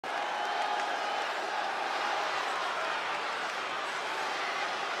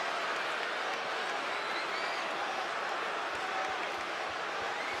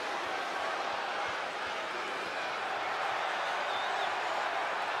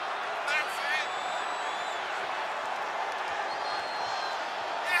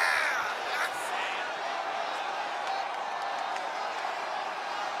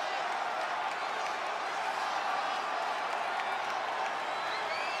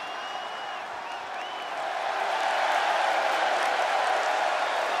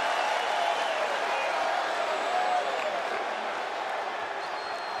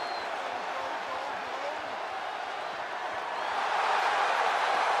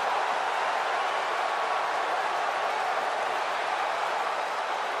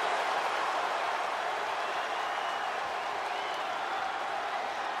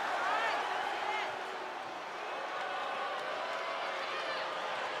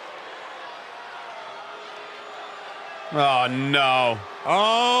Oh, no.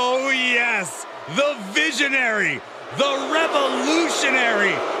 Oh, yes. The visionary, the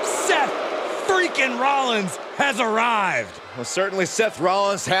revolutionary, Seth freaking Rollins has arrived. Well, certainly Seth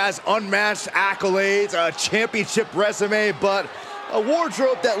Rollins has unmatched accolades, a championship resume, but a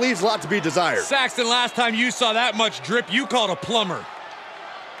wardrobe that leaves a lot to be desired. Saxton, last time you saw that much drip, you called a plumber.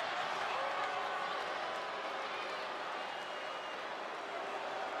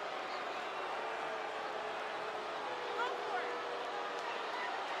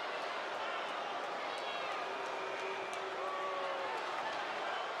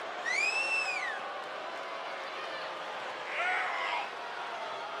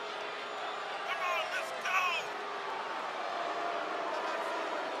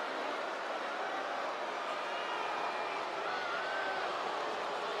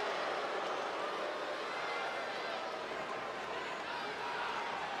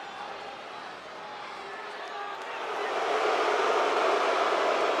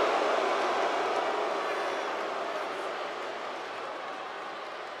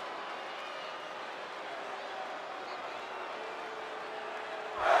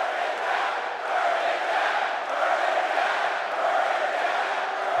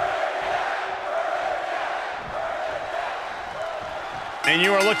 And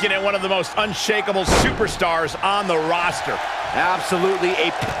you are looking at one of the most unshakable superstars on the roster. Absolutely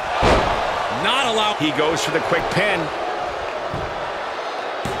not allowed. He goes for the quick pin.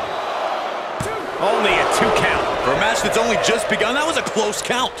 Only a 2 count. For a match that's only just begun, that was a close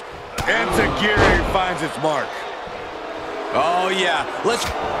count. And Tajiri finds its mark. Oh, yeah. Let's...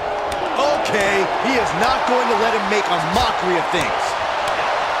 Okay, he is not going to let him make a mockery of things.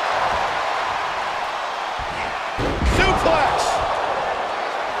 Suplex!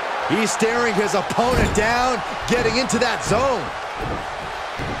 He's staring his opponent down, getting into that zone.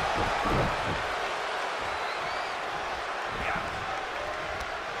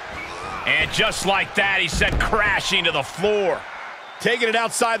 And just like that, he sent crashing to the floor. Taking it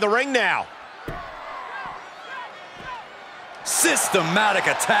outside the ring now. Systematic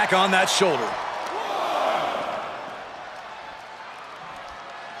attack on that shoulder.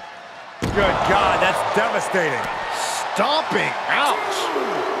 Good God, that's devastating. Stomping,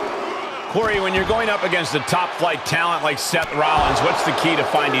 ouch. Corey, when you're going up against a top-flight talent like Seth Rollins, what's the key to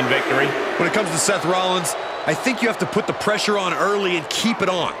finding victory? When it comes to Seth Rollins, I think you have to put the pressure on early and keep it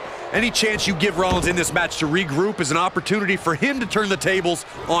on. Any chance you give Rollins in this match to regroup is an opportunity for him to turn the tables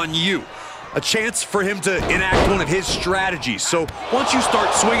on you. A chance for him to enact one of his strategies. So once you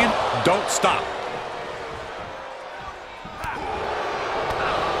start swinging, don't stop.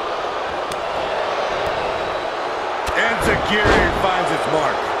 And Tajiri finds its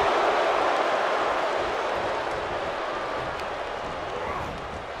mark.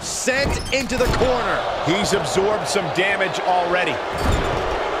 Sent into the corner. He's absorbed some damage already.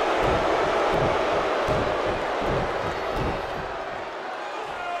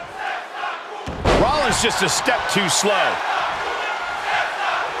 Rollins just a step too slow.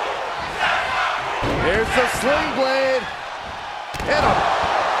 Here's the sling blade. And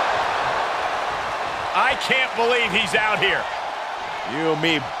I can't believe he's out here. you and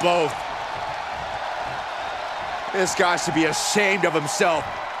me both. This guy should be ashamed of himself.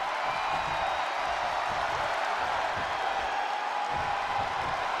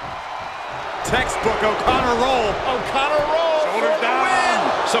 Textbook O'Connor roll. O'Connor roll. Shoulders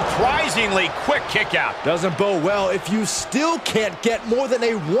down. Surprisingly quick kick out. Doesn't bode well if you still can't get more than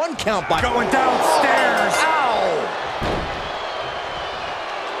a 1 count by Going downstairs. Ow!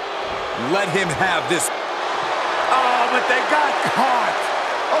 Let him have this. Oh, but they got caught.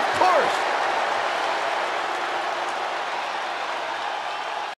 Of course.